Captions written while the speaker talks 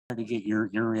to get your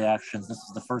reactions. This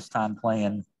is the first time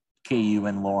playing KU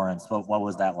in Lawrence. What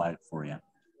was that like for you?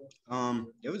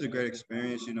 It was a great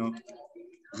experience. It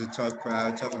was a tough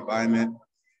crowd, tough environment.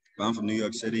 But I'm from New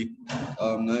York City.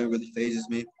 Nothing really phases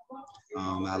me.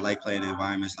 I like playing in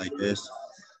environments like this.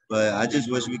 But I just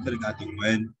wish we could have got the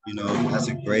win. That's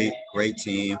a great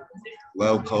team,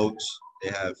 well coached. They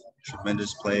have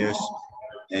tremendous players,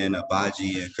 and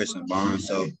Abaji and Christian Barnes.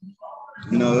 So, it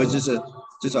was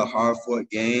just a hard-fought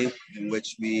game in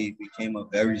which we came up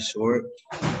very short.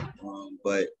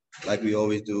 But like we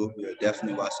always do, we'll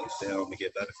definitely watch some film and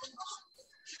get better from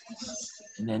us.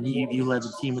 And then you led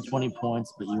the team with 20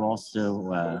 points, but you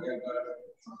also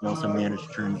managed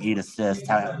to turn 8 assists.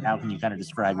 How can you kind of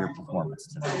describe your performance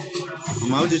today?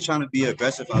 I was just trying to be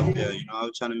aggressive out there. I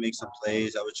was trying to make some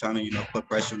plays. I was trying to, put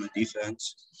pressure on the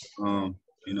defense.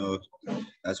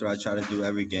 That's what I try to do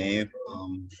every game.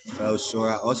 Fell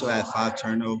short. I also had 5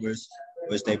 turnovers,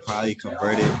 which they probably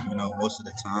converted, most of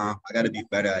the time. I got to be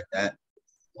better at that.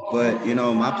 But,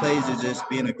 my plays is just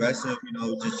being aggressive,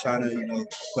 just trying to,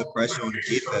 put pressure on the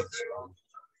defense.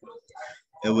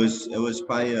 It was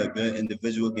probably a good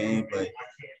individual game, but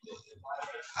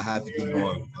I have to do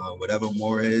more. Whatever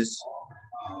more is,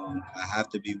 I have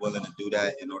to be willing to do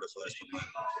that in order for us to win.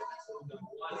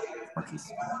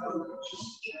 Markquis.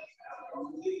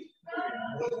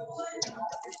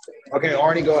 Okay,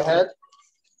 Arnie, go ahead.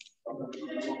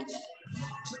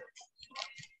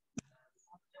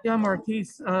 Yeah,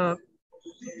 Markquis.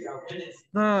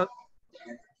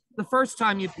 The first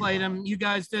time you played him, you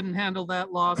guys didn't handle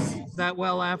that loss that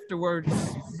well afterwards,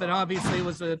 but obviously it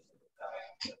was a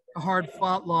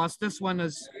hard-fought loss. This one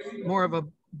is more of a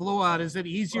blowout. Is it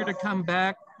easier to come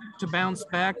back, to bounce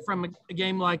back from a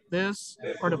game like this,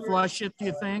 or to flush it, do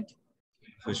you think?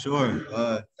 For sure.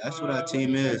 That's what our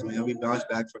team is, man. We bounce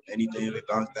back from anything. We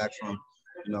bounce back from,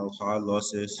 hard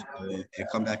losses and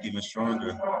come back even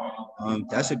stronger.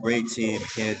 That's a great team,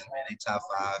 kids, man. They top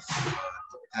 5.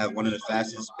 Have one of the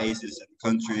fastest paces in the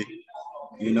country,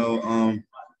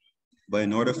 but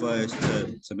in order for us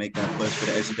to make that push for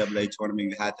the NCAA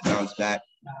tournament, we had to bounce back.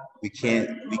 We can't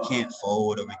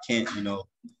fold, or we can't,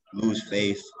 lose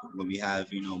faith when we have,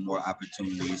 more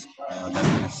opportunities left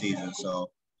in the season.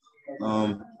 So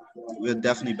we'll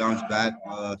definitely bounce back.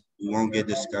 We won't get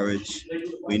discouraged.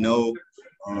 We know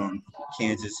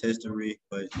Kansas history,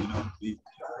 but,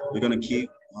 we're going to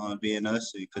keep being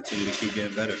us and continue to keep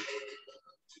getting better.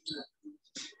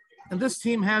 And this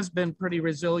team has been pretty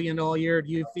resilient all year. Do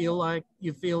you feel like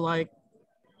you're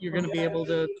going to be able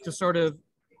to sort of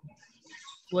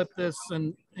flip this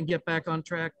and get back on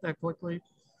track that quickly?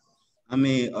 I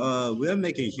mean, we're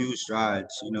making huge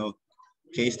strides.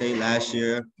 K-State last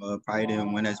year probably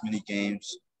didn't win as many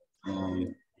games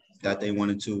that they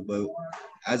wanted to, but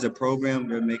as a program,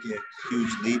 we're making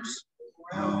huge leaps.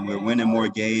 We're winning more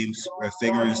games. We're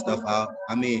figuring stuff out.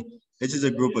 I mean, this is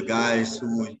a group of guys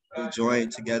who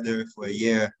joined together for a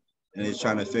year and is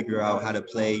trying to figure out how to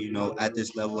play, at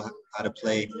this level, how to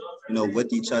play,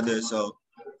 with each other. So,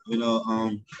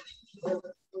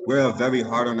 we're very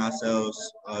hard on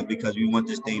ourselves because we want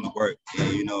this thing to work.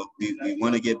 And, we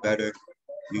want to get better.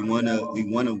 We want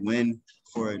to win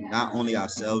for not only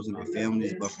ourselves and our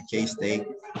families, but for K-State,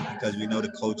 because we know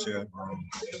the culture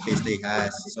K-State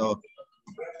has. So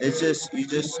it's just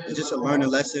a learning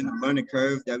lesson, a learning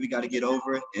curve that we got to get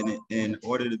over. And in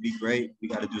order to be great, we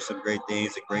got to do some great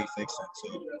things and great fixing.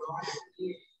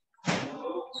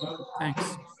 So,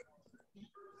 thanks.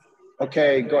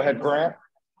 Okay, go ahead, Grant.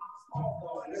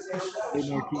 Hey,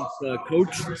 Markquis.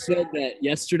 Coach said that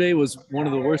yesterday was one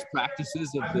of the worst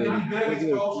practices of the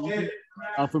regular season.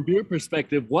 From your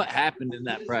perspective, what happened in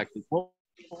that practice? What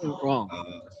went wrong?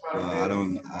 I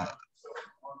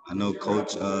know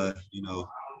Coach,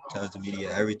 tells the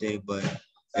media everything, but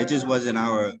it just wasn't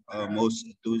our most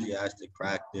enthusiastic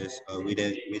practice. We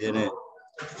didn't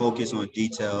focus on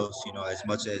details, as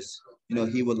much as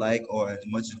he would like, or as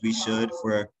much as we should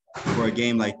for a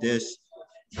game like this.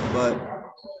 But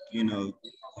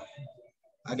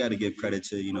I got to give credit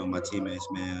to my teammates,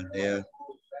 man.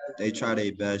 They try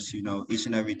their best. Each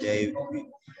and every day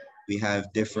we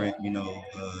have different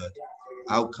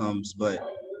outcomes, but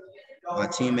my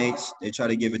teammates, they try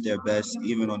to give it their best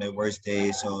even on their worst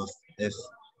days. So if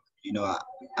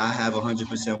I have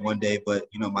 100% one day, but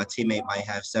my teammate might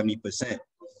have 70%,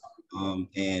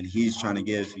 and he's trying to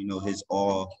give his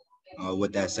all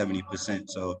with that 70%.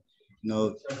 So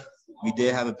we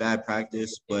did have a bad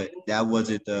practice, but that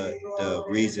wasn't the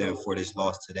reason for this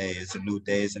loss today. It's a new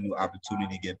day, it's a new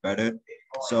opportunity to get better.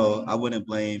 So I wouldn't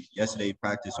blame yesterday's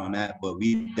practice on that, but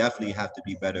we definitely have to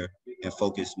be better and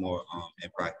focus more in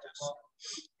practice.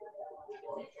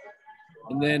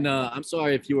 And then I'm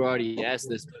sorry if you already asked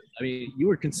this, but I mean, you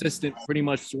were consistent pretty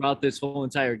much throughout this whole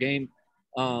entire game.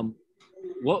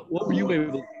 What were you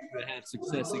able to have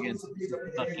success against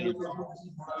tough teams?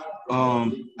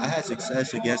 I had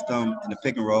success against them in the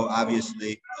pick and roll,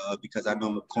 obviously, because I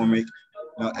know McCormick,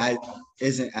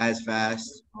 isn't as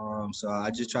fast. So I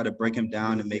just try to break him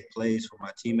down and make plays for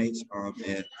my teammates.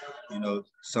 And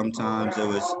sometimes it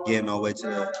was getting all the way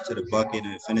to the bucket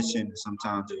and finishing. And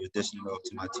sometimes it was dishing it off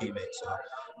to my teammates. So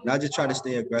I just try to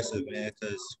stay aggressive, man,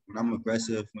 because when I'm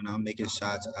aggressive, when I'm making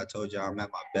shots, I told you I'm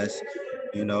at my best.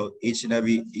 Each and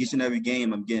every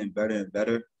game, I'm getting better and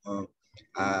better.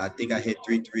 I think I hit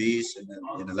 3 threes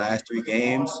in the last 3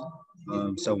 games.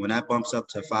 So when that bumps up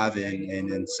to 5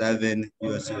 and then 7,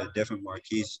 you'll see a different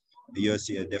Markquis. You'll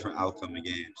see a different outcome in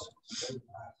games.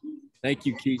 Thank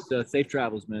you, Keith. Safe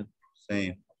travels, man.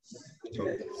 Same.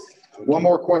 One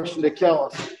more question to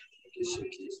Kellis.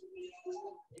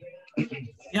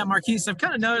 Yeah, Markquis, I've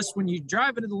kind of noticed when you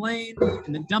drive into the lane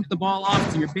and then dump the ball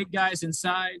off to your big guys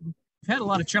inside, you've had a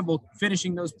lot of trouble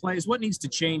finishing those plays. What needs to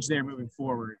change there moving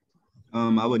forward?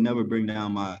 I would never bring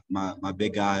down my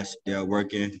big guys. They are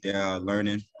working. They are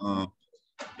learning.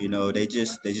 They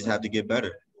just have to get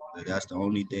better. That's the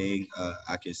only thing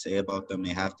I can say about them.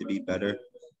 They have to be better.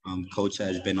 Coach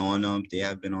has been on them. They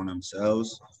have been on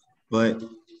themselves. But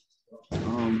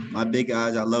my big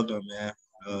guys, I love them, man.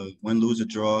 Win, lose, or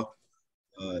draw.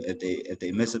 If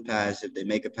they miss a pass, if they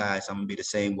make a pass, I'm gonna be the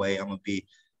same way. I'm gonna be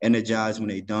energized when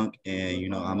they dunk,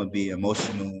 and I'm gonna be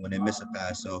emotional when they miss a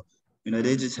pass. So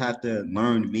they just have to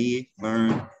learn me,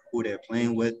 learn who they're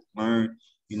playing with, learn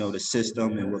the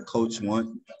system and what coach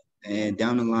want. And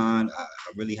down the line, I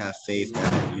really have faith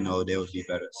that they will be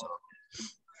better. So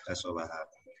that's all I have.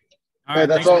 All right,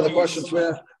 that's all the questions,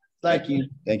 man. Thank you.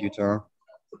 Thank you, Tom.